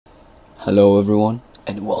Hello everyone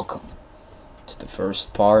and welcome to the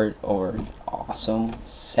first part of our awesome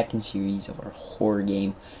second series of our horror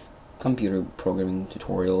game computer programming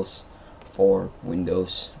tutorials for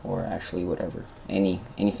Windows, or actually whatever,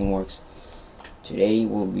 anything works. Today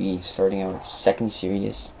we'll be starting our second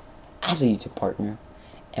series as a YouTube partner,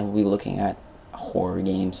 and we'll be looking at horror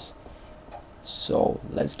games. So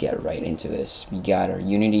let's get right into this. We got our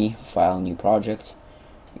Unity file, new project.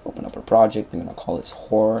 We open up our project. We're gonna call this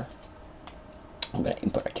horror. I'm gonna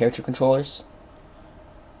input our character controllers.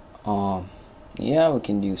 Yeah, we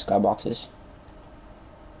can do skyboxes.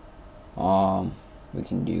 We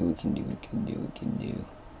can do.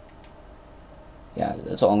 Yeah,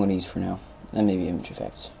 that's all I'm gonna use for now. And maybe image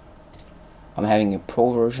effects. I'm having a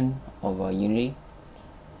pro version of Unity,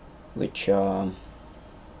 which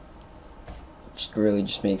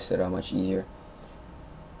just makes it much easier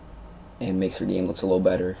and makes your game looks a little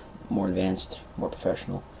better, more advanced, more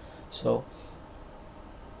professional. So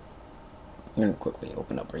I'm going to quickly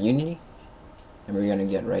open up our Unity, and we're going to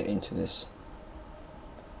get right into this.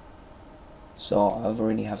 So I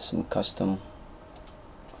already have some custom,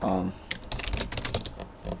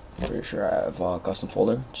 pretty sure I have a custom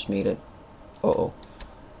folder, just made it. Black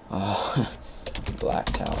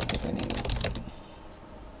towel, I think I named it.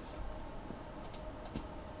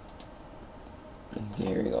 Okay,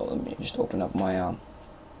 here we go. Let me just open up my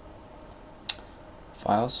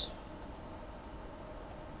files.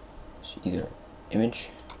 So either image,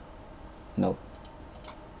 nope,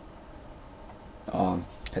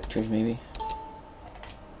 pictures maybe,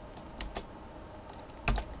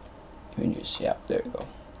 images, yeah, there you go.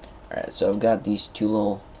 Alright, so I've got these two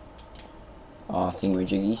little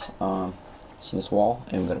thingamajiggies, see this wall,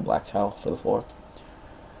 and we've got a black tile for the floor.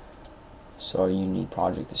 So our Unity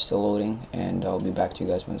project is still loading, and I'll be back to you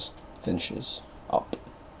guys when it finishes up.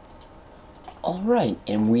 Alright,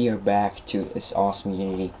 and we are back to this awesome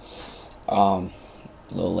Unity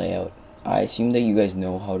little layout. I assume that you guys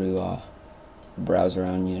know how to browse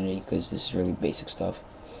around Unity, because this is really basic stuff.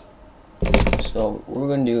 So what we're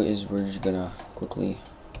gonna do is we're just gonna quickly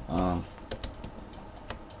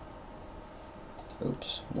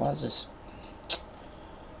oops, why is this?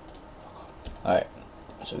 Alright,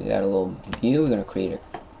 so we got a little view. We're gonna create it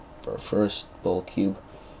for our first little cube.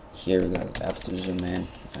 Here we're gonna have to zoom in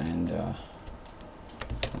and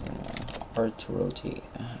or to rotate,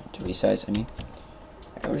 to resize, I mean.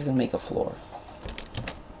 And we're just gonna make a floor,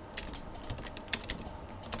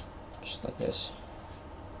 just like this.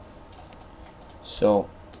 So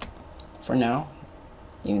for now,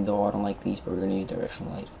 even though I don't like these, but we're gonna use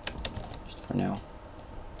directional light just for now.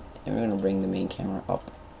 And we're gonna bring the main camera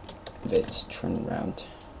up a bit, turn it around,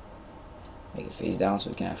 make it face down so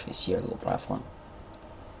we can actually see our little platform.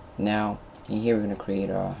 Now in here we're gonna create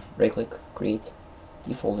a right click, create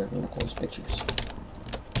new folder. We're gonna close pictures.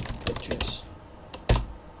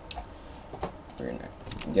 We're gonna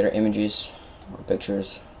get our images or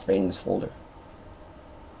pictures right in this folder.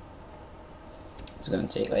 It's gonna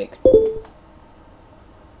take like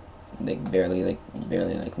barely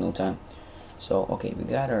no time. So okay, we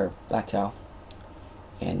got our black tile,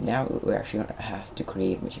 and now we're actually gonna have to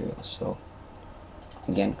create materials. So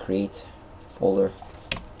again, create folder,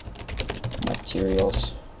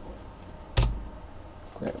 materials.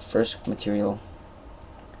 First material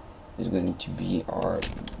is going to be our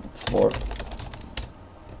floor.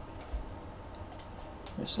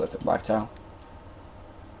 Select the black tile.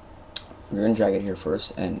 We're going to drag it here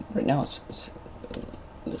first, and right now it's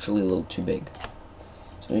literally a little too big.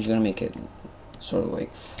 So I'm just going to make it sort of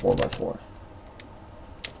like 4x4.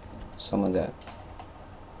 Something like that.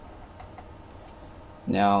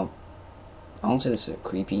 Now, I won't say this is a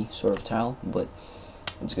creepy sort of tile, but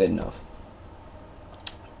it's good enough.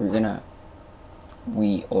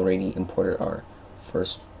 We already imported our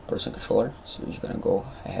first person controller, so we're just gonna go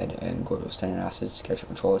ahead and go to standard assets, character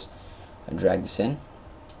controllers, and drag this in,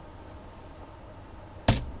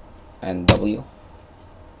 and W.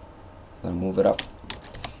 I'm gonna move it up,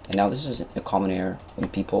 and now this is a common error when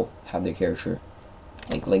people have their character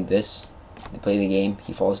like this. They play the game,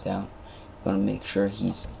 he falls down. You wanna make sure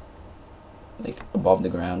he's like above the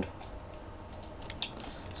ground.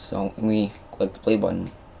 So when we click the play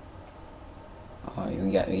button,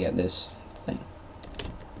 we got this thing.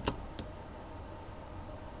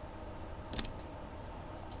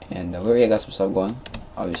 And we already got some stuff going.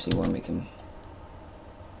 Obviously, we want to make him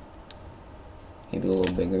maybe a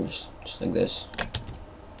little bigger, just like this.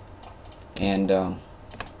 And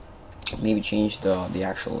maybe change the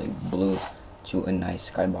actual blue to a nice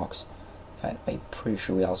skybox. I'm pretty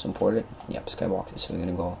sure we also imported. Yep, skyboxes. So we're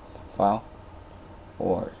gonna go File,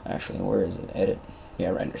 or actually, where is it? Edit. Yeah,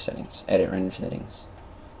 render settings. Edit render settings.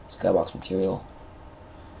 Skybox material.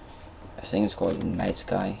 I think it's called night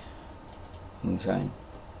sky. Moonshine.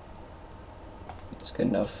 It's good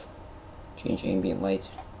enough. Change ambient light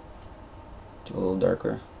to a little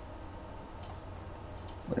darker.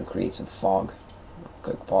 I'm gonna create some fog.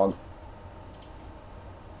 Click fog.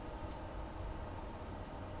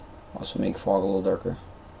 Also make fog a little darker.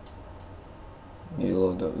 Maybe a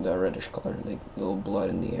little that reddish color, like a little blood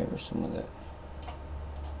in the air or something like that.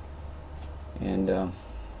 And you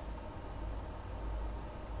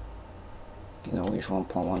know, we just want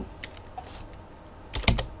 0.1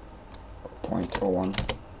 or 0.01.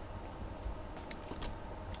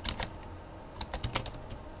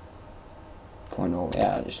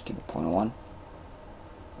 Yeah, just keep it 0.01.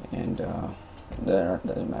 And that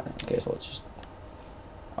doesn't matter. Okay, so let's just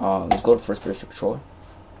let's go to first person controller,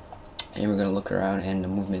 and we're gonna look around and the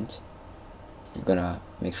movement. You're gonna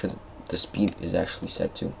make sure that the speed is actually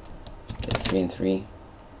set to 3 and 3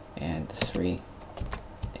 and 3,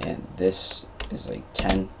 and this is like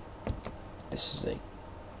 10. This is like,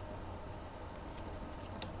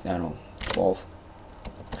 I don't know, 12.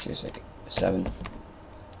 Actually, it's like 7.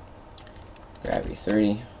 Gravity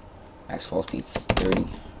 30, max fall speed 30,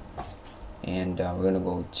 and we're gonna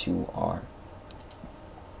go to our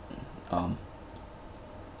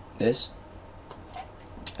this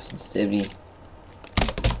sensitivity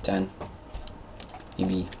 10.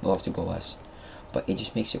 Maybe we'll have to go less, but it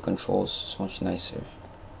just makes your controls so much nicer.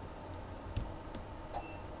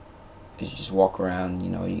 As you just walk around, you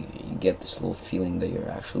know, you get this little feeling that you're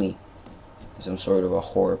actually in some sort of a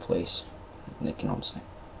horror place. Like, you know what I'm saying?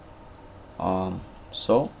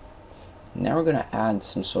 So now we're gonna add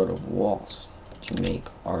some sort of walls to make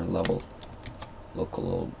our level look a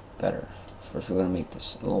little better. First, we're gonna make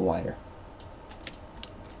this a little wider.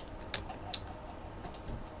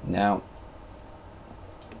 Now,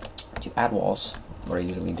 to add walls, what I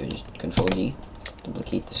usually do is Control D,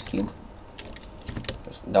 duplicate this cube.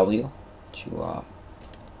 Press W to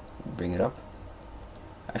bring it up.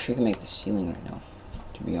 Actually, I can make the ceiling right now,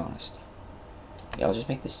 to be honest. Yeah, I'll just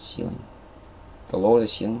make the ceiling. The lower the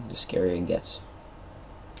ceiling, the scarier it gets.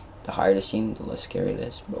 The higher the ceiling, the less scary it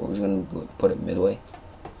is. But we're just going to put it midway.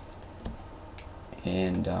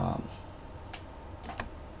 And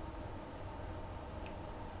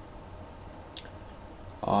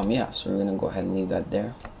yeah, so we're going to go ahead and leave that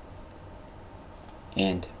there.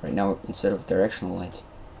 And right now, instead of directional light,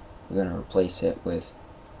 we're going to replace it with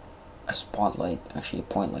a spotlight, actually a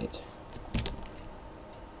point light.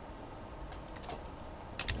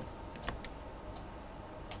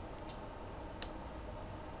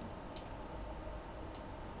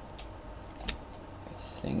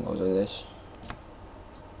 Thing goes like this.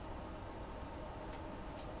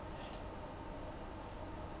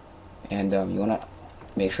 And you want to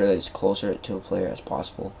make sure that it's closer to the player as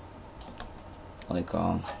possible. Like I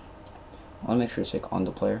want to make sure it's like on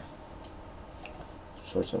the player.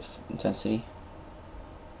 Sorts of intensity.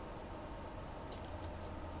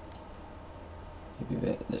 Maybe a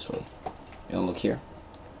bit this way. You want to look here.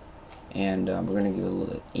 And we're gonna give it a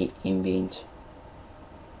little ambient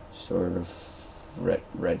sort of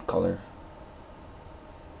red color,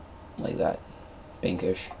 like that,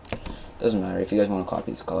 pinkish. Doesn't matter. If you guys want to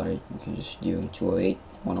copy this color, you can just do 208,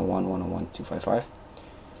 101, 101, 255.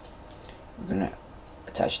 We're gonna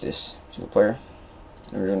attach this to the player,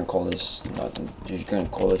 and we're gonna call this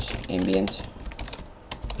ambient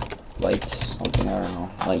light, something, I don't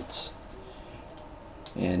know, lights.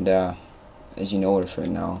 And as you notice right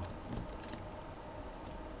now,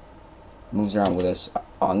 it moves around with us.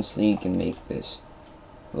 Honestly, you can make this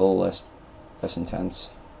a little less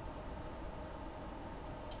intense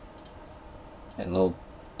and a little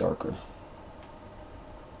darker.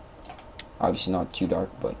 Obviously not too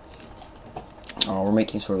dark, but we're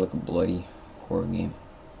making sort of like a bloody horror game.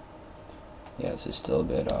 Yeah, this is still a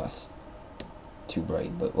bit too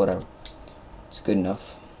bright, but whatever. It's good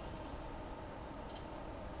enough.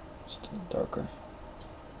 Still darker.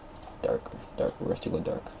 We have to go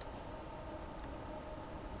dark.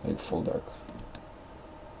 Like full dark.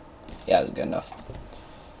 Yeah, that's good enough.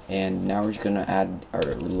 And now we're just gonna add our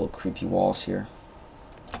little creepy walls here.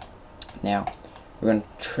 Now we're gonna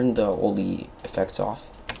turn all the effects off.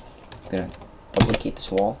 We're gonna duplicate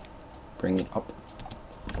this wall, bring it up.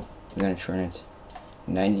 We're gonna turn it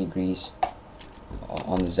 90 degrees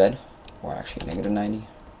on the Z, or actually -90.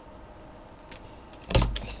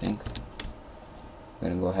 I think. We're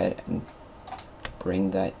gonna go ahead and bring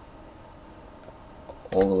that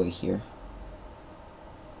all the way here.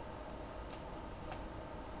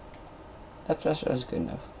 That's good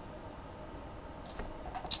enough.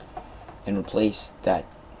 and replace that,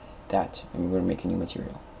 and we're gonna make a new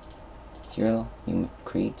material.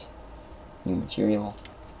 Create new material,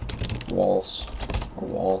 walls, or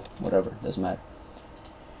wall, whatever, doesn't matter.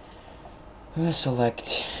 I'm gonna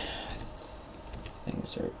select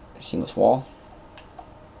things are seamless wall,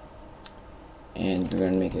 and we're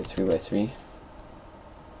gonna make it 3 by 3.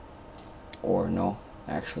 Or no,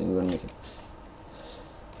 actually we're gonna make it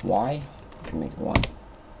Y. We can make it 1.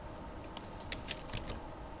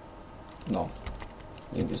 No,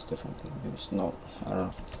 maybe it's differently. Maybe it's no. I don't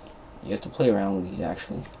know. You have to play around with these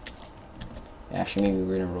actually. Actually, maybe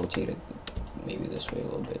we're gonna rotate it maybe this way a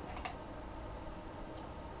little bit.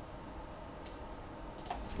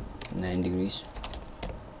 9 degrees.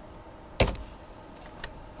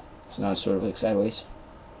 So now it's sort of like sideways.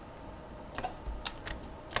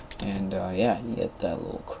 And yeah, you get that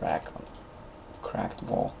little cracked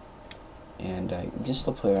wall. And you can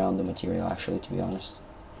still play around the material actually, to be honest,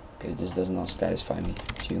 because this does not satisfy me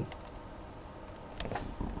too.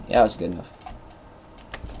 Yeah, it's good enough.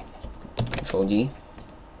 Control D.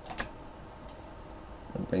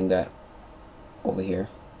 I'll bring that over here.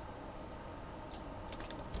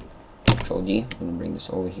 Control D. I'm gonna bring this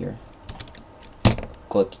over here.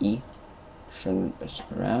 Click E. Turn this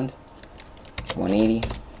around. 180.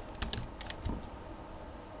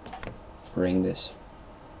 Bring this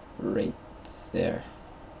right there.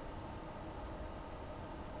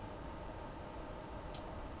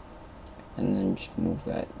 And then just move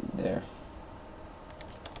that there.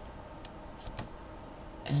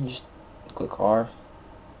 And just click R.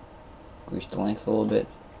 Increase the length a little bit.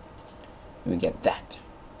 And we get that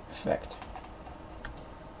effect.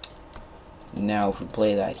 Now if we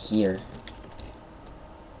play that here,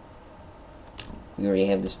 we already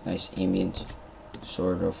have this nice ambient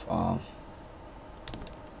sort of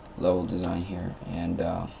level design here, and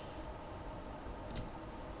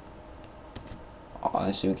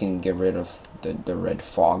honestly we can get rid of the red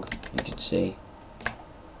fog, you could say,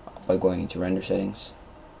 by going into render settings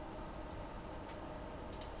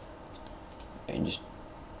and just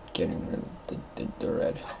getting rid of the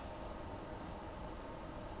red,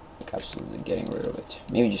 like absolutely getting rid of it.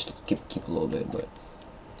 Maybe just keep a little bit, but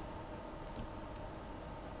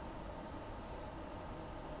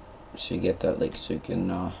so you get that, like, so you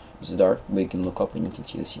can it's dark but you can look up and you can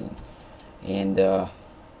see the ceiling. And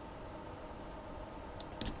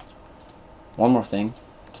one more thing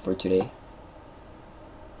for today,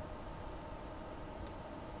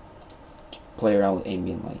 play around with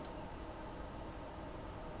ambient light.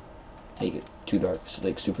 Make it too dark, so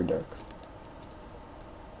like super dark,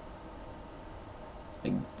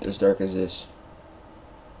 like as dark as this,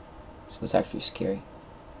 so it's actually scary.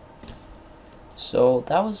 So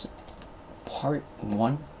that was part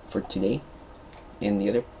 1 for today. In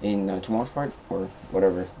tomorrow's part, or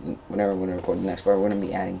whenever I'm going to record the next part, we're going to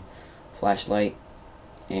be adding flashlight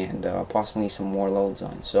and possibly some more level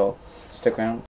design. So stick around.